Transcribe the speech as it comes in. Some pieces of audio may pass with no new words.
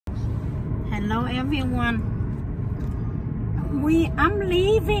Hello everyone. I'm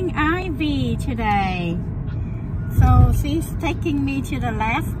leaving Ivy today. So she's taking me to the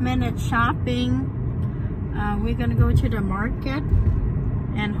last minute shopping. We're gonna go to the market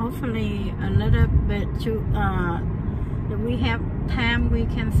and hopefully a little bit to if we have time we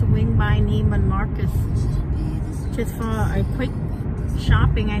can swing by Neiman Marcus just for a quick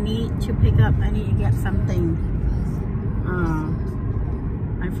shopping. I need to get something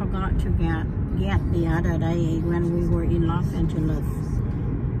I forgot to get the other day when we were in Los Angeles.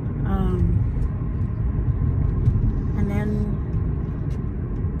 And then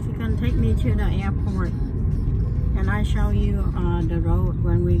she can take me to the airport and I show you the road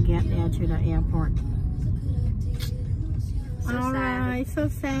when we get there to the airport. Alright, so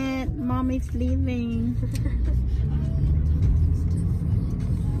sad. Mom is leaving.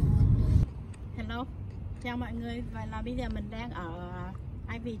 Hello, chào mọi người. Vậy là bây giờ mình đang ở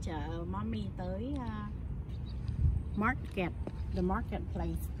Ivy chợ Mommy tới market, the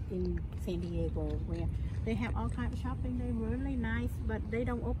marketplace in San Diego where they have all kinds of shopping. They're really nice, but they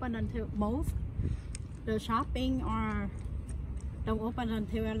don't open until the shopping or don't open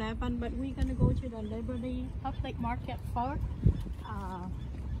until 11. But we're gonna go to the Liberty Public Market first.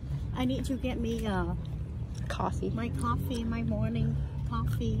 I need to get me coffee. My morning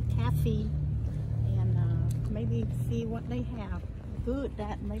coffee, caffeine, and maybe see what they have. Good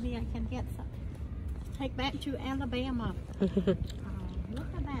that maybe I can get some. Take back to Alabama.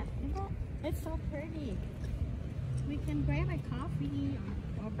 Look at that. It's so pretty. We can grab a coffee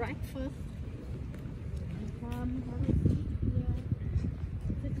or breakfast. And have a seat here.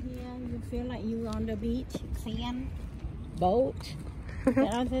 Sit here. You feel like you're on the beach. Sand, boat.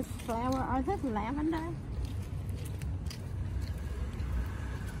 Are this flower? Are this lavender?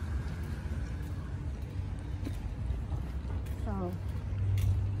 So,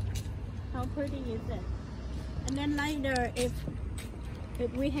 how pretty is it? And then later, if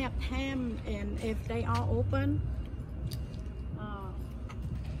we have time and if they are open,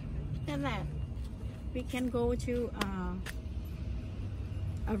 then that we can go to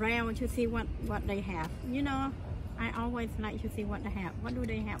around to see what they have. You know, I always like to see what they have. What do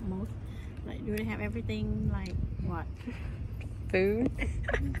they have most? Like, do they have everything? Like what? Food.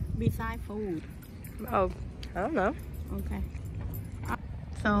 Besides food. Oh, I don't know. Okay.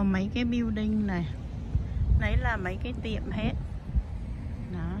 So mấy cái building này, đấy là mấy cái tiệm hết.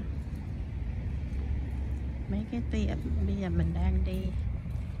 Đó. Mấy cái tiệm. Bây giờ mình đang đi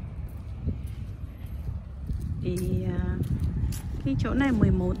cái chỗ này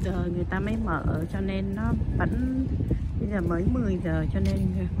 11 giờ người ta mới mở cho nên nó vẫn bây giờ mới 10 giờ cho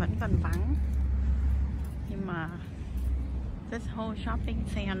nên vẫn còn vắng. Nhưng mà this whole shopping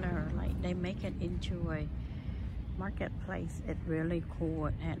center, like they make it into a marketplace. It's really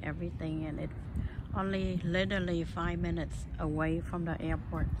cool and everything, and it's only literally 5 minutes away from the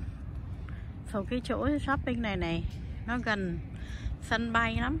airport. So cái chỗ shopping này nó gần sân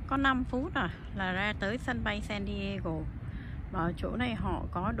bay lắm, có 5 phút là ra tới sân bay San Diego. Và ở chỗ này họ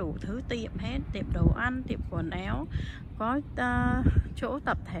có đủ thứ tiệm hết, tiệm đồ ăn, tiệm quần áo, có chỗ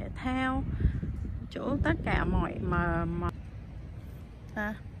tập thể thao, chỗ tất cả mọi mà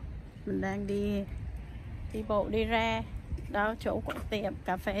mình đang đi bộ đi ra đó, chỗ của tiệm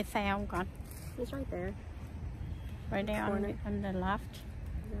cà phê sao không con? It's right there. Right there on the left.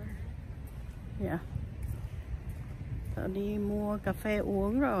 Yeah. Tớ đi mua cà phê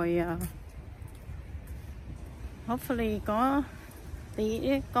uống rồi. Hopefully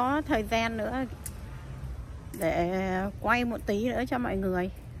có thời gian nữa để quay một tí nữa cho mọi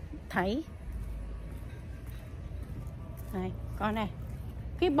người thấy. Này, con này.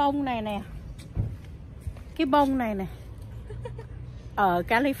 Cái bông này nè. Cái bông này nè. Ở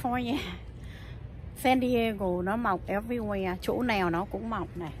California, San Diego nó mọc everywhere, chỗ nào nó cũng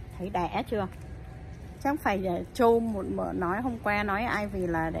mọc này, thấy đã chưa? Chắc phải chôm một nói hôm qua nói ai vì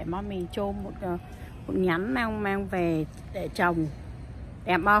là để mommy chôm một nhánh mang về để trồng.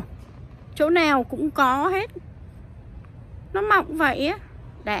 Đẹp không? Chỗ nào cũng có hết. Nó mọc vậy á,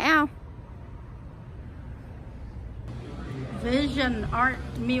 đã không? Vision Art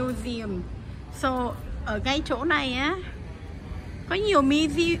Museum. So ở ngay chỗ này á có nhiều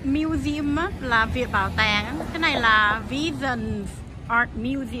museum á, là viện bảo tàng á. Cái này là Vision Art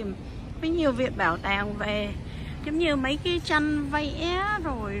Museum. Có nhiều viện bảo tàng về giống như mấy cái tranh vẽ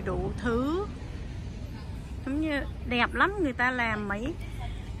rồi đủ thứ, giống như đẹp lắm. Người ta làm mấy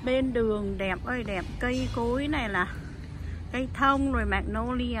bên đường đẹp ơi đẹp. Cây cối này là cây thông rồi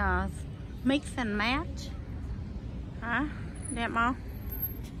magnolia mix and match. Hả? Đẹp không?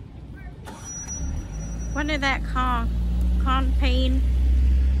 What is that called? Campaign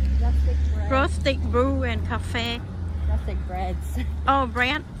plastic brew and cafe. Plastic breads. Oh,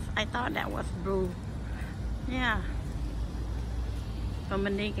 bread. I thought that was brew. Yeah. Rồi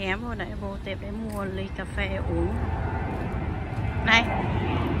mình đi ghé vô đây, vô tiệm để mua ly cà phê uống. Này,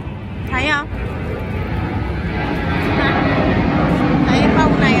 thấy không? Thấy cái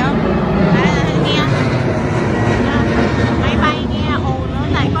bông này không? Đấy, nghe. Máy bay nghe ồn nó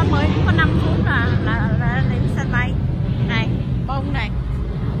lại có 5 phút là đến sân bay. Này, bông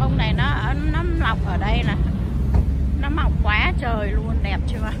này nó mọc ở đây nè. Nó mọc quá trời luôn, đẹp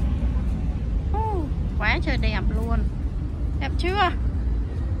chưa? Quá trời đẹp luôn. Đẹp chưa?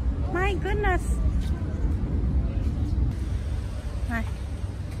 My goodness. Này,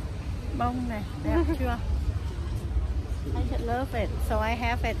 bông này, đẹp chưa? I just love it, so I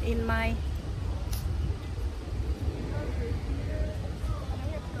have it in my.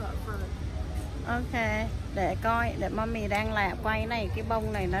 Ok, để coi, để mommy đang làm quay này, cái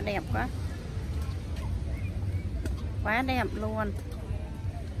bông này nó đẹp quá. Quá đẹp luôn.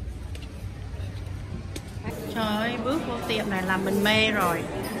 Trời ơi, bước vô tiệm này là mình mê rồi.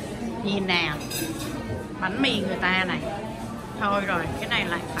 Nhìn nào, bánh mì người ta này. Thôi rồi, cái này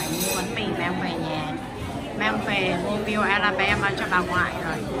lại phải mua bánh mì mang về nhà. Mang về Mobile, Alabama cho bà ngoại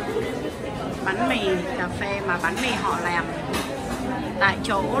rồi. Bánh mì, cà phê mà bánh mì họ làm tại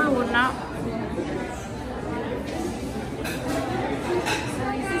chỗ luôn đó.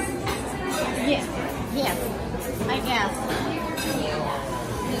 Yes, yes, I guess.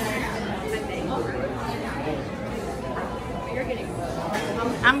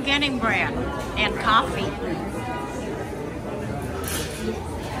 I'm getting bread and coffee.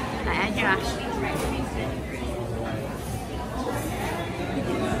 Đã chưa?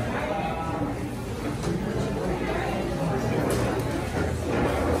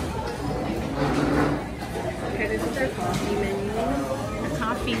 Okay, this is their coffee menu. The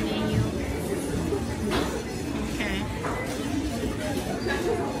coffee menu. Okay.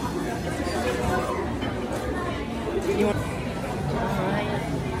 You want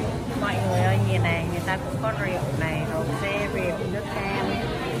Mọi người ơi, nhìn này, người ta cũng có rượu này, rượu xe, rượu nước cam.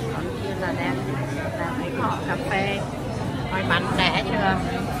 Còn kia là đang làm cái họ cà phê. Rồi bánh đã chưa?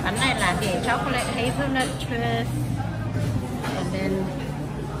 Bánh này là thì chocolate hazelnut twist. And then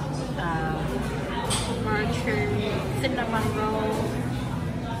margarine, cinnamon roll,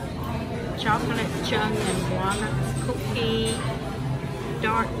 chocolate chunk and walnut cookie,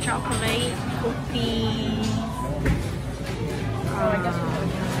 dark chocolate cookie.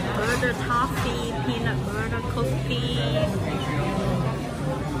 Butter toffee, peanut butter cookie.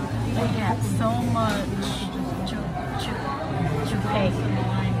 They have so much to take.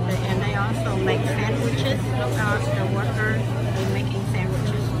 And they also make sandwiches. Look out, the workers, they're making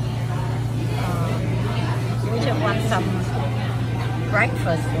sandwiches. We just want some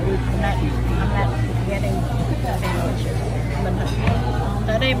breakfast. I'm not getting sandwiches. Mình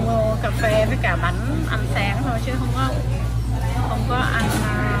tới đây mua cà phê với cả bánh ăn sáng thôi chứ không có ăn,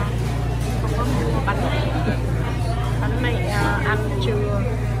 không có mua bánh này ăn trưa.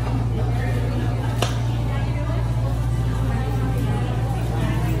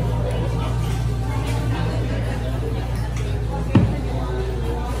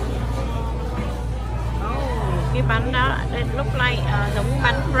 Cái bánh đó it look like giống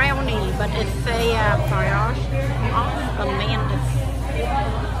bánh brownie, but it's a brioche of a man.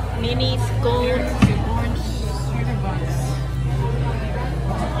 Mini scones,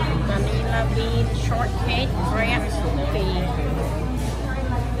 vanilla bean shortcake bread cookie.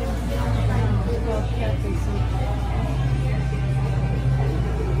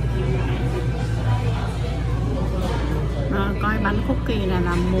 Coi bánh cookie này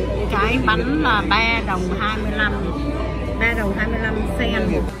là một cái bánh là 3 đồng 25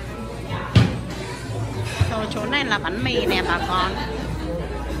 cent. Rồi chỗ này là bánh mì nè bà con.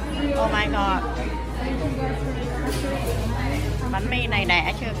 Oh my god. Bánh mì này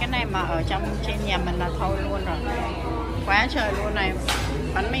đã chưa? Cái này mà ở trong trên nhà mình là thôi luôn rồi. Quá trời luôn này.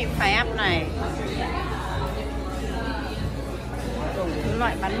 Bánh mì Pháp này. Đủ thứ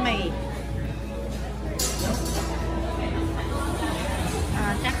loại bánh mì.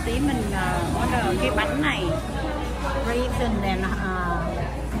 Chắc tí mình order cái bánh này raisin and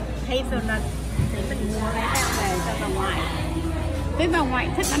hazelnut để mình mua lấy về cho bà ngoại. Với bà ngoại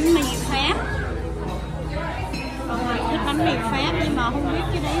thích bánh mì Pháp. Bà ngoại thích bánh mì Pháp nhưng mà không biết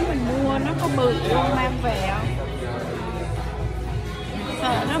cái đấy mình mua nó có bự không, mang về không.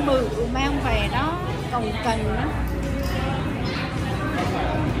 Sợ nó bự mang về nó cồng kềnh đó.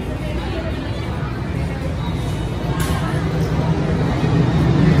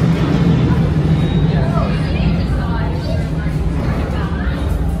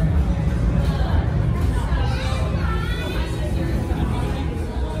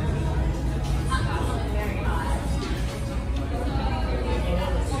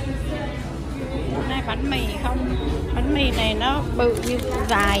 bự như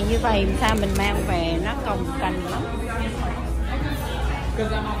dài như vậy sao mình mang về nó cồng cành lắm.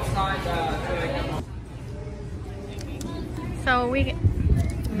 So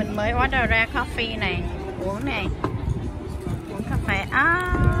mình mới order ra coffee này, uống cà phê.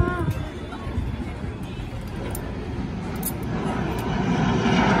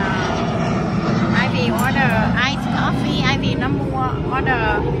 Ivy order ice coffee, Ivy nó mua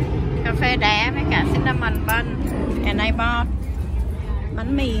order cà phê đá với cả cinnamon bun, and I bought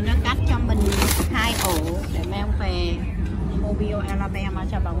bánh mì nó cắt cho mình 2 ổ để mang về Mobile, Alabama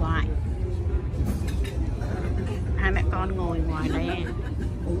cho bà ngoại. Hai mẹ con ngồi ngoài đây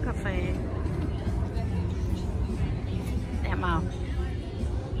uống cà phê. Đẹp không?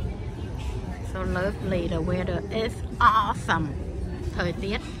 So lovely, the weather is awesome. Thời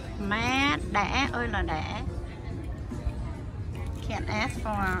tiết mát đã ơi là đã. Can't ask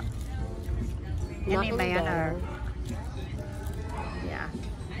for any better. Yeah.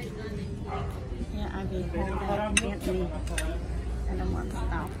 Yeah, I will hold that gently. I don't want to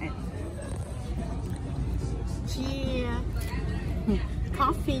stop it. Cheers.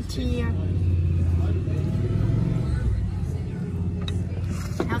 Coffee cheers.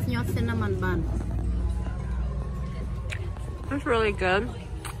 How's your cinnamon bun? It's really good.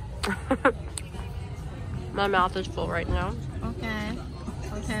 My mouth is full right now. Okay.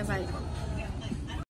 Okay, bye.